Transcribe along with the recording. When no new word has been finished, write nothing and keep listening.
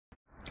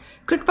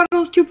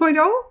Clickfunnels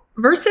 2.0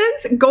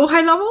 versus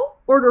GoHighLevel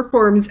Order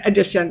Forms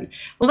Edition.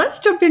 Let's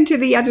jump into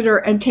the editor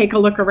and take a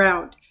look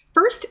around.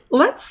 First,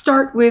 let's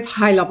start with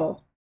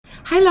HighLevel.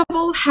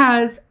 HighLevel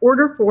has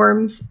order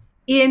forms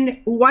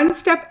in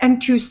 1-step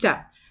and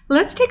 2-step.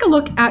 Let's take a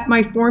look at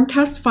my form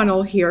test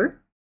funnel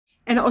here,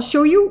 and I'll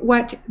show you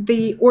what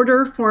the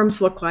order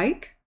forms look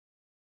like.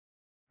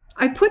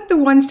 I put the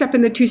 1-step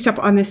and the 2-step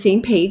on the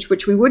same page,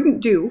 which we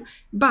wouldn't do,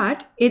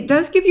 but it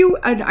does give you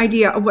an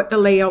idea of what the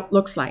layout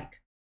looks like.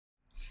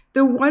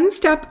 The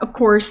 1-step, of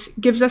course,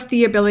 gives us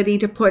the ability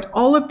to put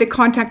all of the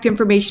contact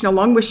information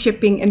along with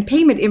shipping and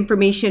payment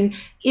information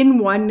in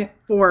one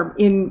form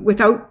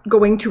without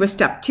going to a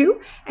step 2.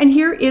 And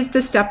here is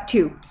the step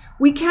 2.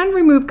 We can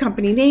remove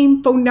company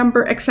name, phone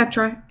number,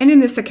 etc. And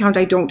in this account,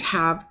 I don't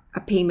have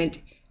a payment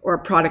or a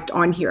product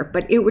on here,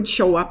 but it would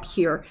show up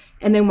here.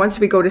 And then once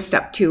we go to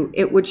step 2,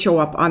 it would show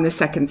up on the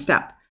second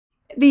step.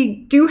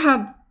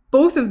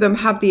 Both of them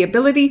have the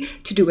ability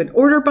to do an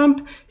order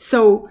bump.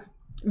 So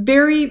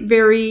very,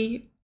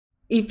 very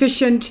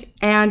efficient.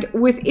 And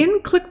within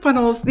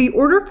ClickFunnels, the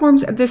order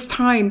forms at this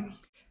time,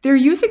 they're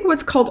using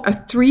what's called a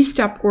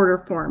 3-step order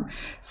form.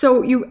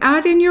 So you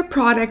add in your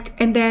product,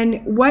 and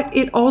then what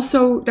it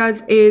also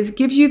does is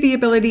gives you the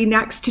ability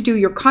next to do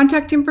your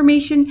contact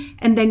information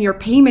and then your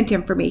payment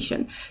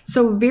information.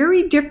 So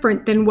very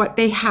different than what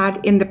they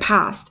had in the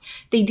past.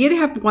 They did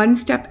have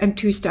 1-step and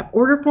 2-step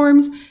order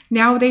forms.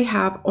 Now they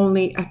have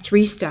only a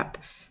 3-step.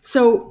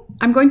 So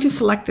I'm going to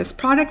select this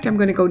product. I'm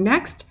going to go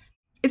next.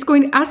 It's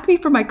going to ask me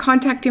for my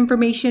contact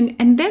information,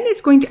 and then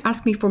it's going to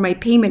ask me for my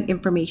payment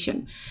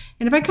information.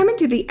 And if I come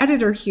into the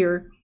editor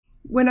here,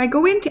 when I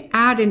go in to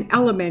add an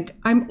element,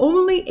 I'm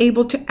only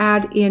able to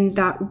add in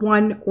that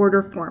one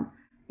order form.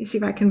 Let me see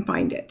if I can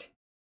find it.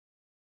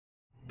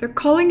 They're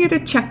calling it a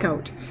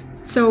checkout.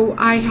 So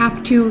I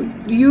have to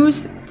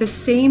use the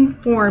same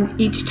form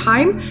each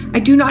time. I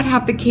do not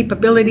have the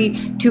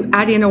capability to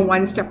add in a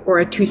 1-step or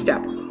a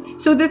 2-step.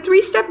 So the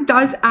 3-step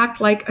does act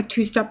like a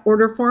 2-step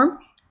order form,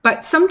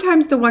 but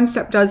sometimes the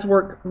 1-step does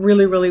work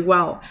really, really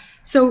well.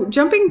 So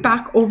jumping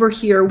back over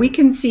here, we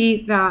can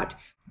see that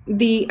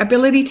the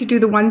ability to do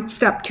the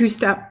 1-step,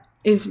 2-step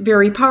is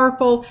very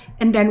powerful.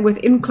 And then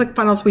within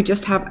ClickFunnels, we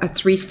just have a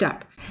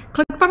 3-step.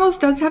 ClickFunnels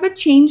does have a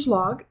change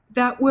log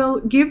that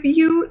will give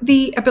you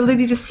the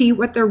ability to see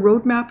what their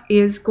roadmap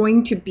is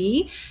going to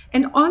be.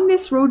 And on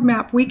this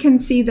roadmap, we can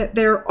see that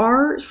there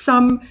are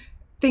some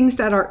things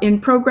that are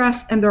in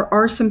progress and there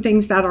are some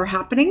things that are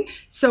happening.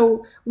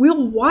 So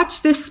we'll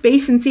watch this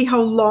space and see how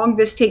long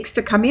this takes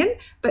to come in,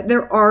 but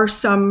there are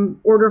some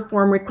order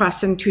form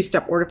requests and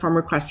 2-step order form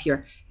requests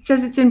here. It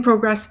says it's in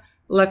progress.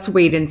 Let's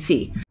wait and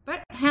see.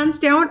 But hands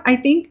down, I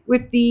think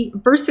with the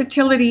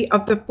versatility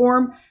of the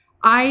form,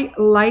 I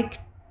like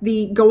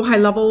the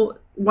GoHighLevel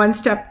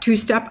 1-step,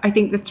 2-step. I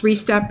think the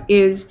 3-step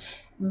is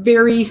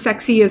very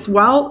sexy as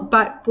well,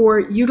 but for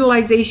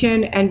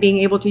utilization and being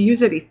able to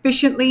use it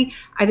efficiently,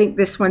 I think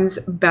this one's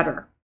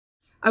better.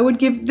 I would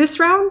give this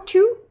round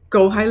to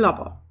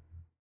GoHighLevel.